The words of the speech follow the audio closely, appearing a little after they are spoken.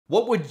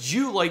What would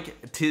you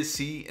like to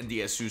see in the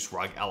Asus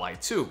Rog Ally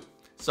 2?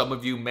 Some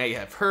of you may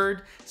have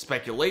heard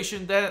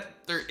speculation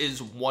that there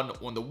is one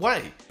on the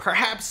way,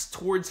 perhaps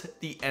towards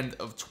the end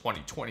of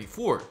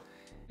 2024.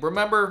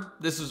 Remember,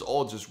 this is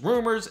all just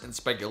rumors and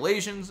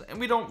speculations, and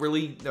we don't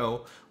really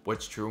know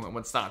what's true and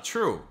what's not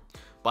true.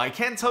 But I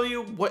can tell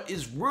you what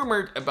is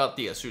rumored about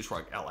the Asus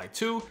Rog Ally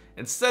 2.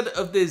 Instead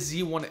of the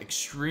Z1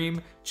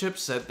 Extreme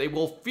chipset, they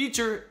will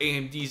feature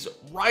AMD's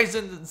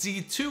Ryzen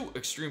Z2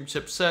 Extreme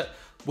chipset,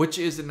 which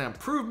is an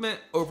improvement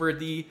over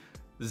the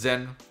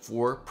Zen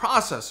 4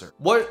 processor.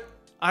 What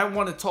I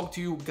want to talk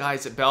to you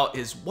guys about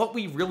is what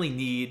we really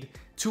need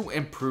to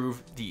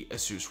improve the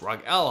Asus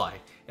Rog Ally.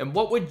 And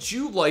what would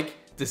you like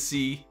to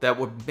see that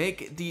would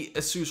make the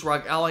Asus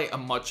Rog Ally a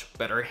much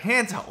better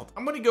handheld?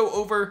 I'm going to go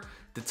over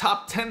the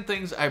top 10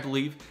 things I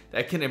believe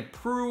that can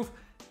improve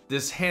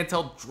this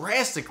handheld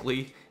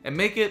drastically and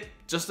make it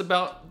just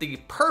about the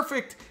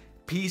perfect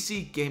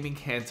PC gaming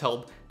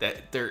handheld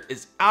that there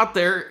is out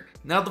there.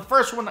 Now, the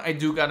first one I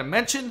do gotta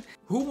mention,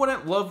 who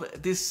wouldn't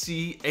love to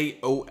see a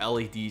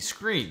OLED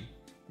screen?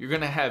 You're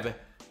gonna have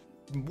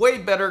way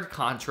better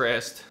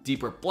contrast,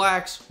 deeper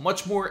blacks,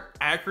 much more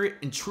accurate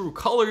and true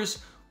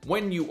colors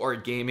when you are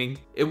gaming.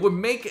 It would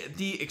make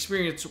the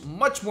experience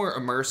much more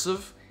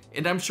immersive,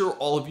 and I'm sure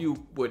all of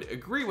you would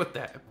agree with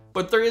that.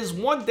 But there is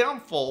one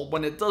downfall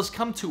when it does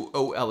come to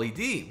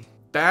OLED.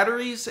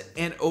 Batteries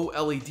and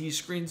OLED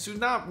screens do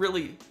not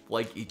really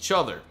like each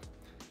other.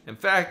 In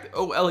fact,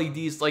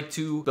 OLEDs like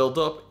to build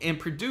up and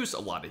produce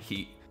a lot of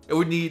heat. It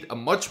would need a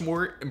much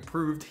more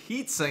improved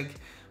heatsink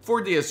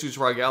for the Asus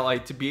Rog Ally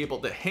to be able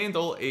to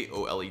handle a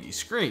OLED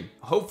screen.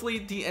 Hopefully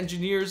the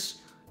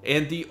engineers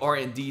and the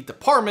R&D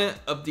department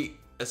of the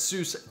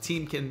Asus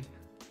team can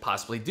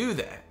possibly do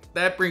that.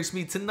 That brings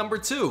me to number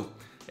 2,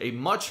 a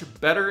much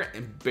better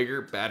and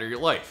bigger battery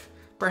life.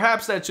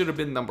 Perhaps that should have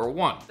been number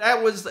 1.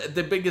 That was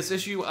the biggest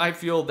issue I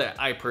feel that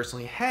I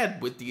personally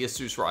had with the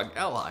Asus Rog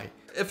Ally.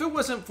 If it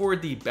wasn't for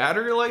the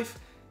battery life,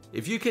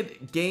 if you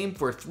could game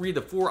for 3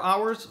 to 4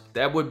 hours,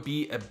 that would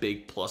be a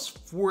big plus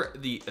for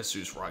the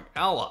Asus Rog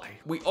Ally.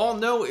 We all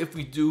know if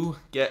we do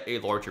get a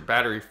larger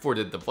battery for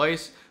the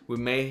device, we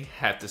may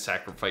have to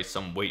sacrifice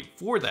some weight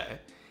for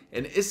that.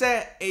 And is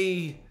that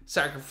a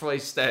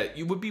sacrifice that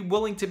you would be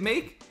willing to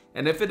make?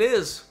 And if it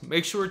is,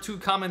 make sure to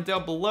comment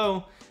down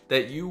below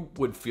that you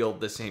would feel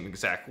the same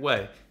exact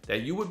way,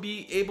 that you would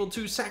be able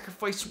to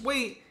sacrifice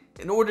weight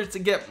in order to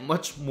get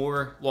much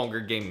more longer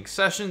gaming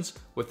sessions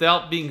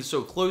without being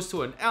so close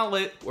to an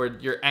outlet or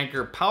your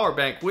Anker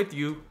Powerbank with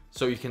you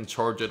so you can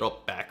charge it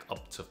up back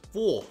up to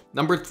full.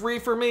 Number 3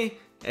 for me,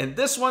 and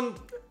this one,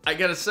 I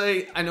gotta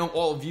say, I know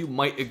all of you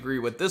might agree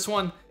with this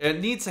one.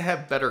 It needs to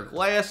have better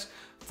glass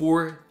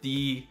for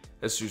the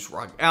Asus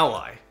Rog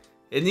Ally.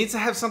 It needs to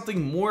have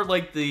something more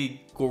like the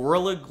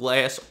Gorilla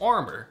Glass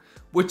armor,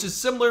 which is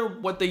similar to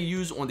what they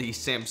use on the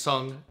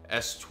Samsung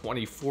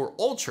S24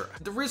 Ultra.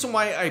 The reason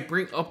why I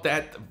bring up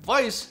that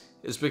device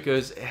is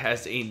because it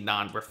has a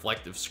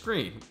non-reflective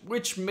screen,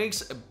 which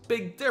makes a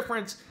big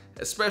difference,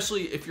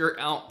 especially if you're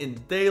out in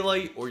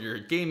daylight or you're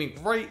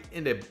gaming right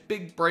in a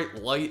big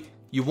bright light.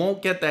 You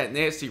won't get that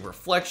nasty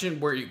reflection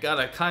where you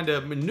gotta kind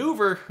of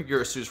maneuver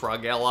your Asus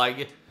Rog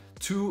Ally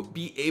to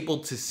be able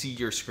to see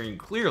your screen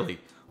clearly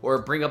or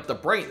bring up the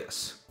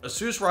brightness.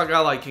 Asus Rog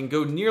Ally can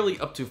go nearly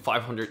up to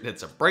 500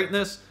 nits of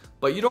brightness,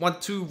 but you don't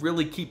want to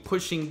really keep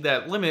pushing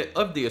that limit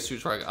of the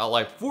Asus Rog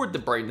Ally for the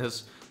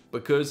brightness,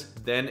 because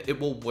then it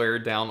will wear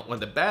down on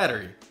the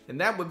battery,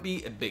 and that would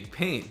be a big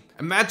pain.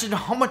 Imagine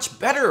how much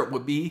better it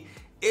would be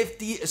if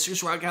the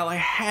Asus Rog Ally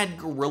had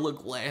Gorilla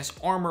Glass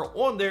armor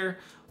on there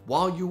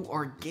while you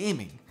are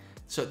gaming.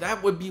 So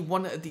that would be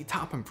one of the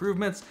top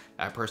improvements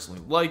I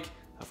personally like.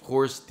 Of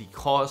course, the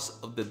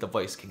cost of the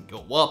device can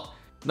go up.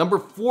 Number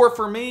 4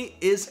 for me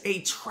is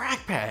a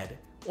trackpad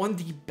on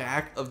the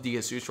back of the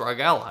Asus Rog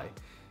Ally.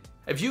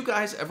 Have you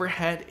guys ever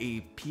had a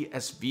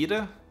PS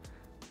Vita?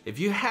 If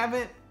you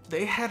haven't,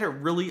 they had a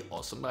really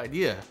awesome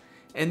idea.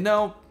 And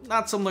no,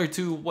 not similar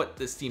to what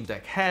the Steam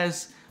Deck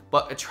has,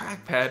 but a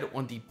trackpad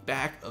on the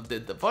back of the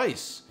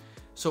device.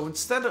 So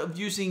instead of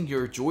using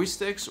your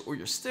joysticks or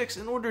your sticks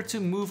in order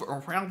to move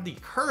around the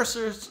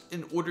cursors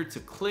in order to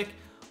click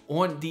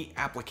on the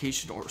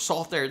application or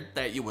software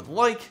that you would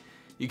like,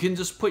 you can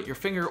just put your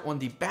finger on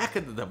the back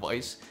of the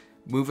device,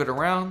 move it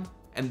around,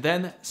 and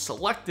then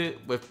select it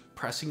with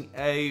pressing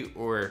A,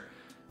 or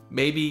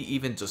maybe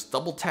even just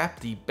double tap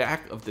the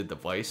back of the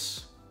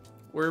device,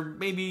 or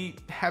maybe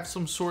have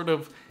some sort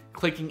of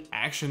clicking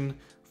action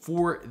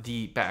for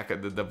the back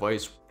of the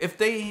device. If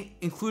they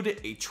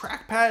included a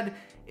trackpad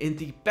in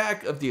the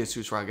back of the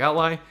Asus Rog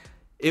Ally,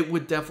 it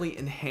would definitely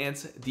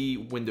enhance the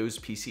Windows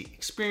PC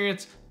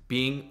experience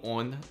being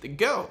on the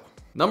go.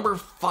 Number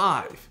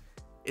 5.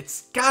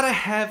 It's gotta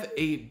have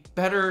a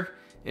better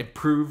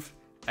improved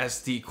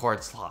SD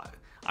card slot.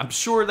 I'm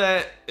sure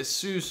that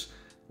Asus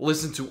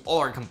listened to all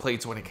our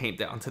complaints when it came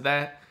down to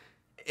that,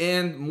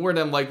 and more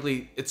than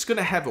likely, it's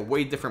gonna have a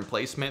way different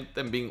placement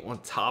than being on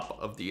top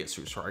of the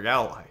Asus Rog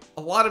Ally.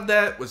 A lot of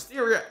that was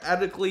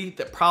theoretically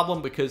the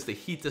problem because the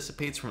heat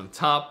dissipates from the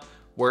top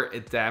where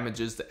it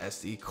damages the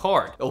SD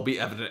card. It'll be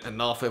evident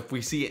enough if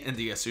we see it in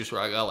the Asus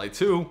Rog Ally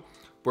 2,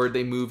 where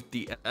they moved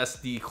the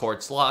SD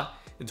card slot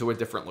into a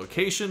different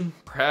location.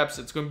 Perhaps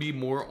it's going to be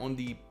more on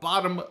the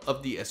bottom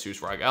of the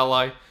Asus Rog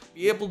Ally.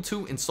 Be able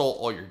to install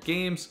all your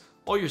games,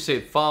 all your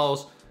saved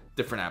files,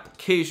 different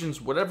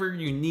applications, whatever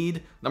you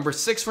need. Number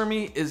 6 for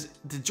me is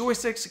the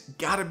joysticks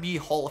gotta be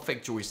Hall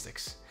effect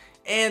joysticks.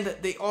 And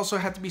they also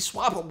have to be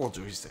swappable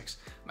joysticks.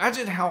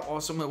 Imagine how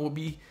awesome it will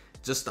be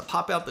just to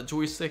pop out the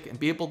joystick and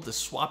be able to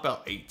swap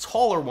out a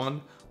taller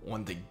one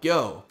on the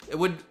go. It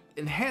would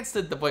enhance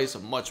the device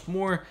much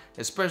more,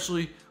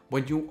 especially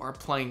when you are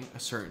playing a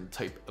certain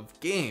type of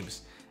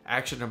games.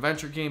 Action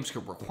adventure games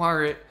could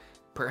require it.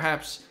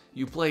 Perhaps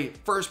you play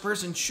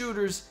first-person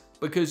shooters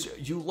because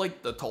you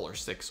like the taller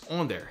sticks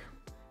on there.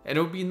 And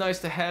it would be nice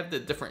to have the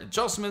different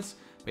adjustments.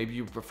 Maybe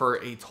you prefer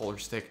a taller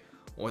stick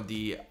on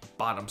the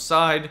bottom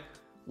side,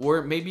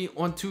 or maybe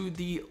onto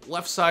the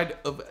left side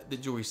of the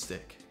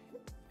joystick.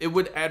 It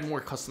would add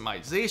more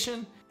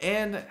customization,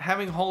 and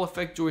having Hall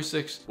effect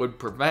joysticks would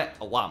prevent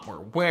a lot more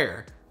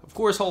wear. Of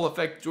course, Hall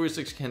effect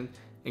joysticks can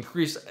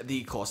increase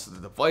the cost of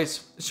the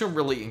device. It shouldn't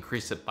really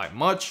increase it by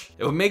much.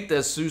 It would make the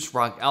Asus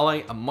Rog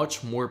Ally a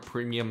much more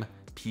premium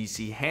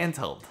PC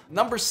handheld.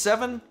 Number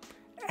 7,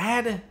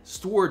 add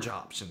storage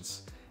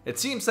options. It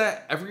seems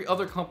that every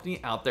other company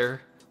out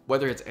there,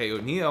 whether it's AO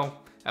Neo,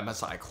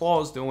 MSI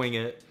Claw's doing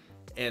it,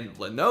 and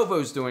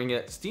Lenovo's doing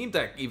it, Steam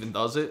Deck even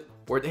does it,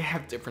 where they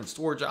have different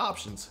storage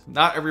options.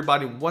 Not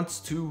everybody wants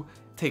to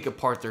take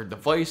apart their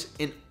device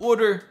in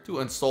order to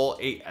install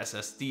a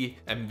SSD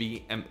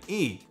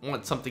NVMe.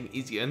 Want something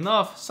easy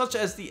enough, such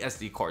as the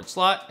SD card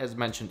slot, as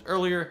mentioned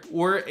earlier,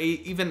 or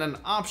even an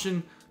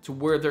option to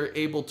where they're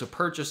able to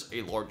purchase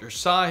a larger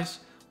size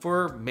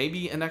for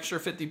maybe an extra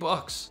 50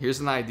 bucks. Here's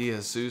an idea,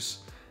 Asus.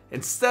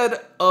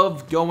 Instead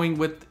of going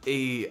with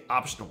a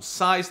optional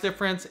size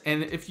difference,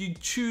 and if you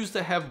choose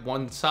to have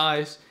one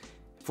size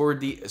for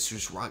the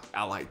Asus Rog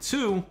Ally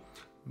 2,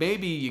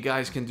 maybe you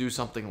guys can do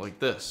something like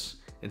this.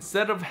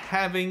 Instead of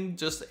having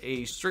just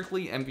a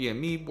strictly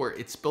NVMe where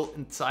it's built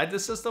inside the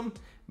system,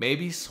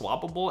 maybe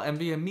swappable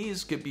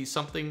NVMe's could be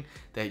something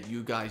that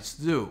you guys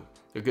do,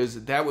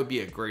 because that would be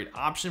a great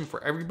option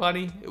for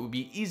everybody. It would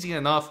be easy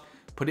enough,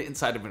 put it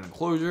inside of an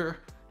enclosure,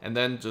 and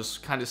then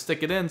just kind of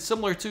stick it in,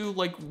 similar to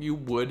like you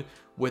would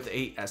with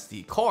a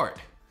SD card.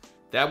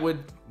 That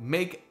would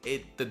make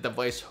the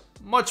device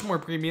much more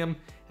premium,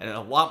 and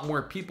a lot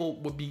more people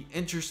would be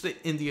interested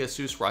in the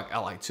Asus Rog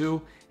Ally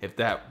 2 if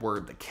that were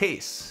the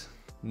case.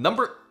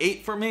 Number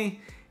 8 for me,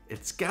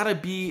 it's gotta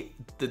be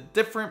the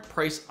different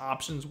price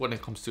options when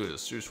it comes to the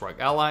Asus Rog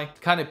Ally.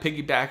 Kind of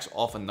piggybacks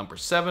off of number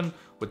 7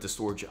 with the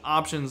storage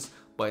options,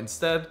 but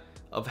instead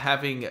of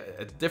having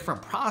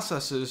different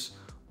processors,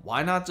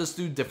 why not just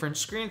do different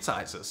screen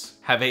sizes?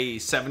 Have a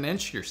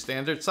 7-inch, your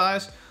standard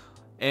size,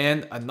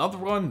 and another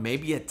one,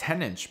 maybe a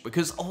 10-inch,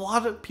 because a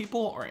lot of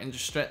people are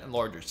interested in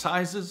larger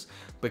sizes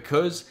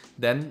because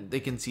then they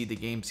can see the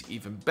games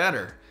even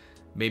better.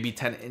 Maybe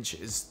 10-inch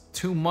is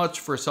too much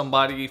for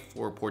somebody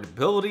for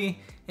portability,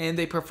 and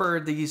they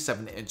prefer the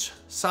 7-inch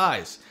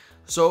size.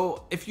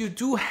 So if you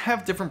do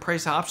have different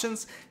price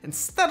options,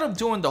 instead of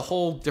doing the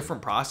whole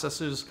different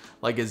processors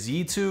like a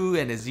Z2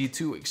 and a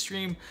Z2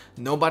 Extreme,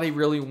 nobody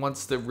really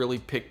wants to really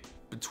pick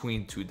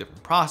between two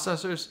different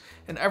processors,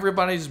 and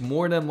everybody's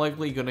more than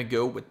likely gonna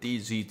go with the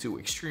Z2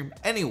 Extreme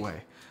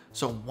anyway.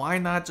 So why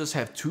not just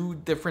have two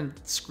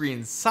different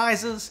screen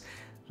sizes,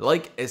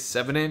 like a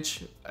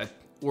 7-inch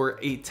or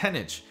a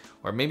 10-inch,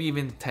 or maybe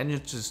even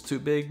 10-inch is too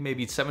big,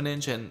 maybe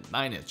 7-inch and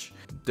 9-inch.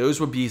 Those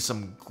would be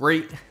some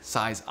great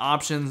size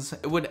options.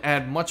 It would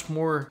add much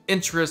more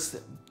interest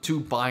to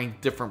buying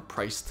different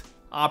priced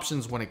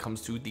options when it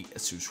comes to the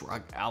Asus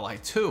Rog Ally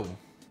 2.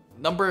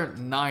 Number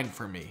 9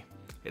 for me,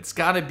 it's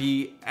gotta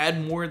be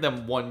add more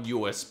than one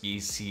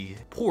USB-C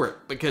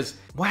port, because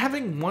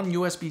having one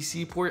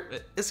USB-C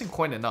port isn't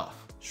quite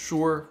enough.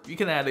 Sure, you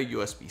can add a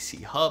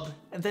USB-C hub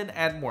and then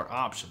add more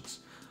options.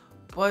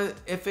 But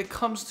if it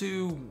comes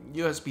to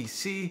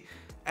USB-C,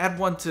 add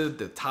one to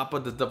the top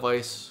of the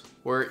device,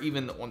 or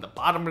even on the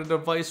bottom of the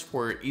device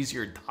for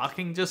easier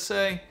docking, just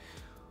say.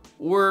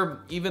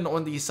 Or even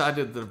on the side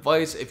of the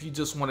device if you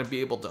just want to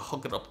be able to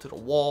hook it up to the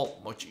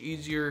wall much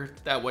easier.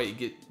 That way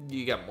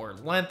you get more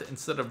length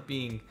instead of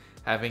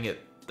having it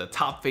the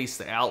top face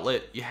the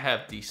outlet. You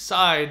have the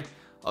side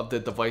of the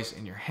device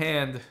in your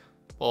hand.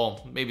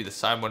 Well, maybe the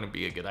side wouldn't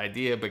be a good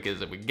idea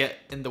because it would get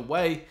in the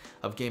way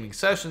of gaming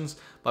sessions,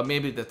 but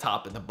maybe the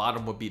top and the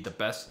bottom would be the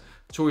best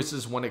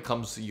choices when it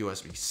comes to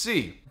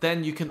USB-C.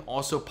 Then you can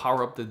also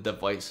power up the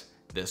device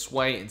this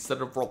way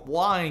instead of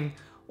relying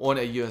on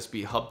a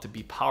USB hub to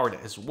be powered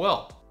as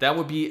well. That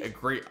would be a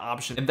great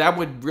option, and that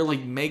would really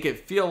make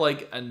it feel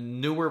like a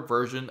newer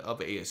version of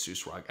a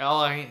Asus Rog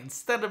Ally.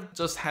 Instead of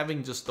just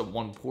having just the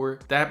one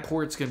port, that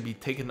port's gonna be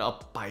taken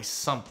up by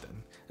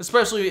something,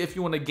 especially if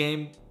you want to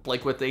game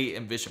like with a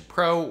Envision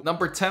Pro.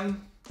 Number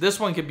 10, this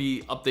one could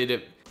be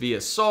updated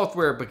via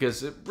software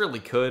because it really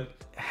could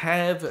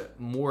have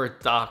more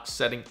dock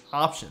setting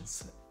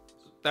options.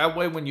 That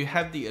way, when you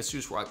have the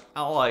Asus ROG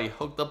Ally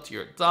hooked up to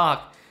your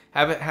dock,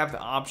 have it have the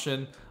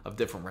option of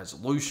different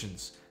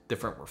resolutions,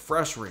 different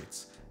refresh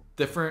rates,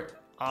 different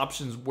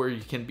options where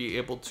you can be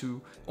able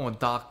to, on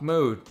dock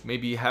mode,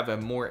 maybe have a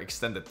more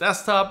extended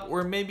desktop,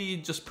 or maybe you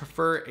just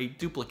prefer a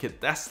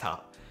duplicate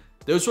desktop.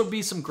 Those would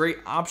be some great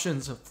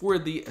options for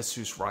the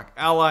Asus ROG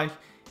Ally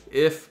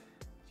if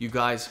you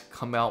guys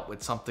come out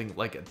with something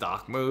like a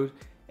dock mode,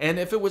 and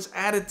if it was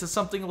added to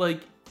something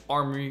like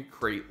Armoury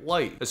Crate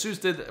Lite.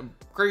 Asus did a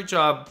great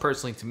job,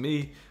 personally to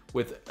me,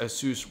 with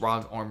Asus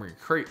ROG Armoury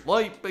Crate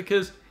Lite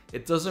because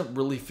it doesn't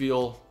really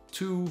feel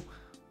too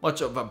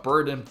much of a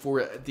burden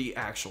for the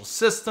actual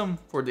system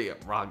for the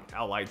ROG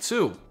Ally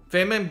 2.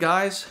 Fam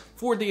guys,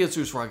 for the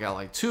Asus ROG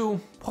Ally 2,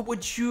 what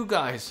would you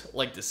guys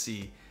like to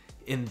see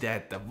in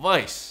that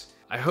device?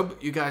 I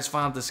hope you guys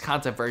found this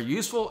content very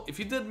useful. If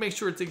you did, make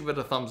sure to give it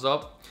a thumbs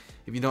up.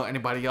 If you know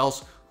anybody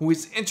else who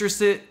is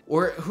interested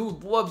or who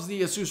loves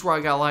the Asus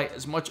ROG Ally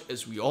as much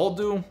as we all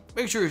do,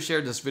 make sure you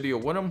share this video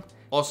with them.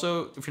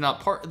 Also, if you're not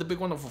part of the Big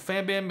Wonderful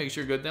fan band, make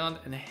sure you go down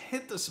and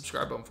hit the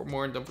subscribe button for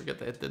more, and don't forget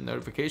to hit the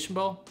notification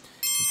bell.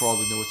 And for all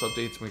the newest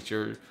updates, make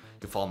sure you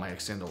follow my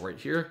X handle right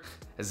here,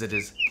 as it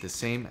is the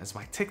same as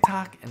my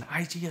TikTok and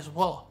IG as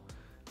well.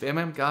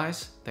 Fam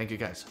guys, thank you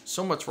guys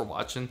so much for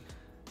watching.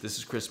 This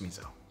is Chris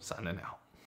Mizo, signing out.